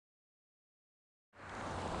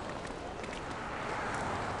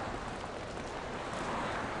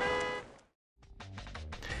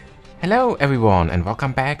Hello everyone and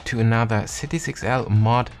welcome back to another City6L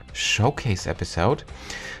mod showcase episode.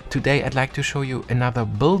 Today I'd like to show you another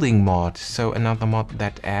building mod, so another mod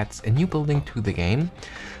that adds a new building to the game.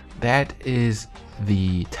 That is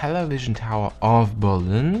the television tower of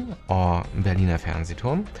Berlin, or Berliner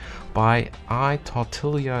Fernsehturm, by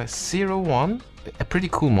biiiiig. A pretty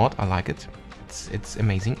cool mod, I like it. It's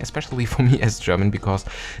amazing, especially for me as German, because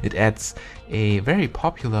it adds a very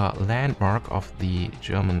popular landmark of the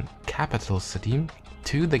German capital city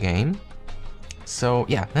to the game. So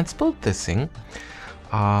yeah, let's build this thing.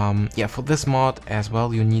 Yeah, for this mod as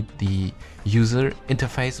well you need the user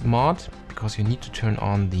interface mod, because you need to turn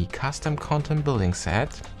on the custom content building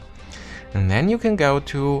set, and then you can go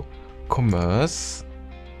to commerce,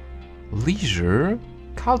 leisure,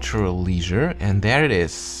 cultural leisure, and there it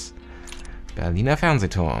is. Berliner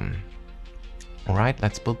Fernsehturm. Alright,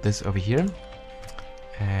 let's build this over here.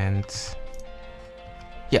 And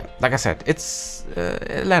yeah, like I said, it's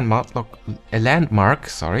a landmark,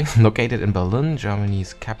 located in Berlin,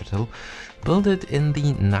 Germany's capital. Built it in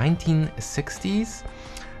the 1960s,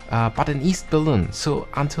 but in East Berlin. So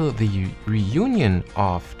until the reunion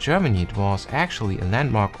of Germany, it was actually a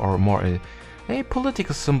landmark, or more a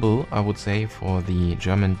political symbol, I would say, for the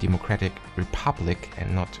German Democratic Republic,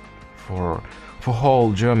 and not for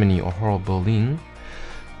whole Germany or whole Berlin.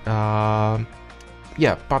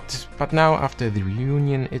 Yeah, but now after the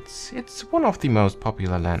reunion, it's one of the most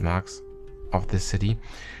popular landmarks of the city,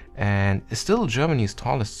 and is still Germany's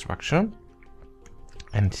tallest structure.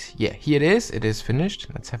 And yeah, here it is. It is finished.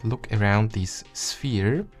 Let's have a look around this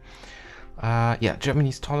sphere. Yeah,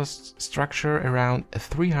 Germany's tallest structure, around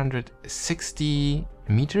 360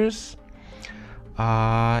 meters.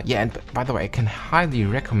 Yeah, and by the way, I can highly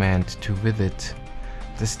recommend to visit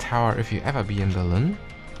this tower if you ever be in Berlin.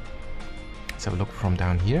 Let's have a look from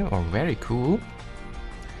down here. Oh, very cool.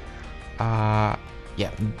 Yeah,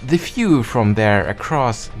 the view from there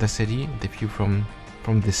across the city, the view from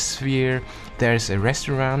the sphere. There's a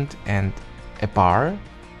restaurant and a bar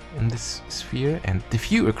in this sphere, and the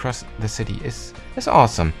view across the city is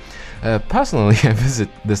awesome. Personally, I visit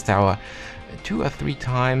this tower 2 or 3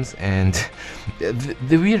 times, and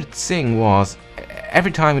the weird thing was,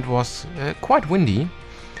 every time it was quite windy,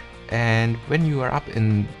 and when you are up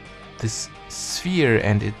in this sphere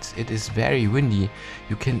and it is very windy,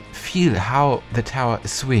 you can feel how the tower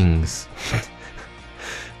swings.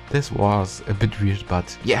 This was a bit weird,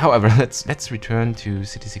 but yeah, however, let's return to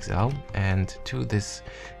City6L and to this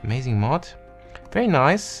amazing mod. Very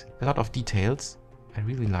nice, a lot of details. I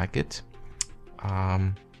really like it.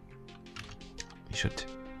 We should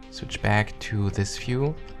switch back to this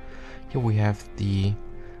view. Here we have the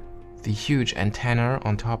huge antenna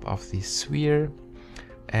on top of the sphere.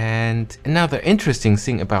 And another interesting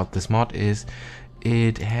thing about this mod is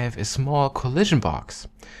it have a small collision box.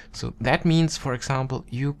 So that means, for example,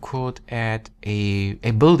 you could add a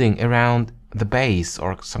building around the base,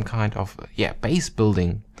 or some kind of base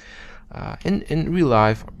building. In real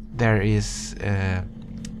life, there is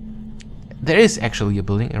actually a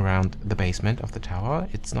building around the basement of the tower.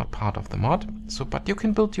 It's not part of the mod, so but you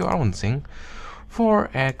can build your own thing. For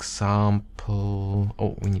example,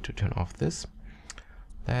 oh, we need to turn off this.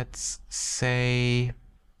 Let's say,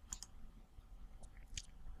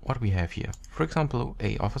 what we have here. For example,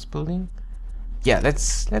 a office building. Yeah,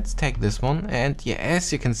 let's take this one. And yeah,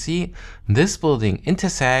 as you can see, this building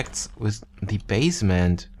intersects with the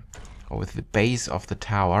basement, or with the base of the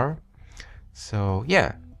tower. So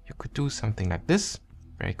yeah, you could do something like this.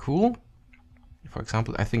 Very cool. For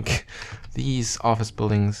example, I think these office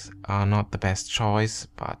buildings are not the best choice,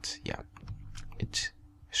 but yeah, it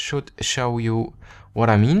should show you what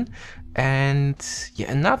I mean. And yeah,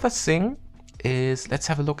 another thing is, let's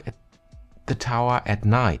have a look at the tower at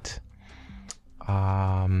night.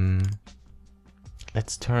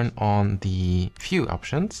 Let's turn on the view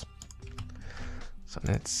options. So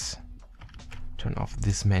let's turn off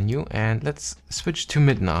this menu and let's switch to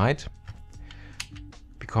midnight,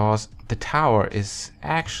 because the tower is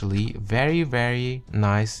actually very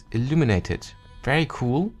nice illuminated. Very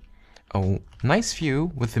cool. Oh, nice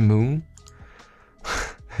view with the moon.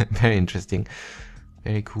 Very interesting.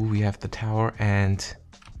 Very cool. We have the tower, and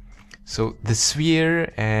so the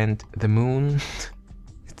sphere and the moon.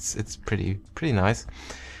 it's pretty nice.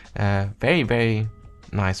 Very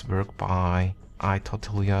nice work by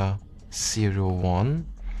biiiiig.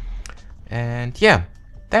 And yeah,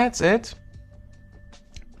 that's it.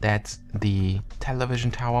 That's the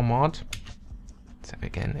television tower mod. Let's have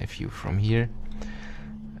again a view from here.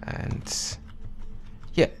 And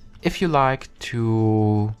yeah, if you like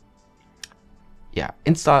to yeah,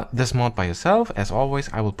 install this mod by yourself. As always,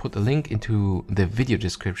 I will put a link into the video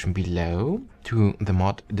description below to the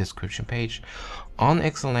mod description page on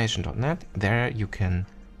explanation.net. There you can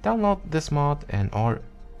download this mod and all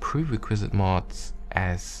prerequisite mods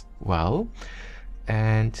as well.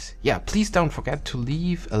 And yeah, please don't forget to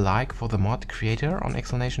leave a like for the mod creator on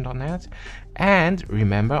explanation.net. And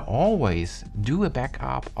remember, always do a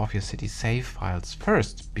backup of your city save files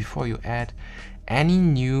first before you add any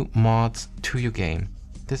new mods to your game.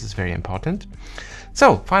 This is very important.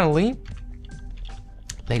 So finally,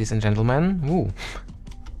 ladies and gentlemen,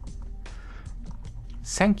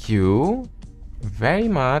 thank you very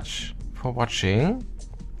much for watching.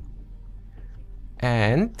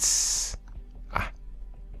 And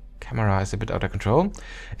camera is a bit out of control.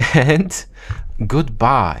 And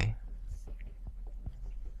goodbye.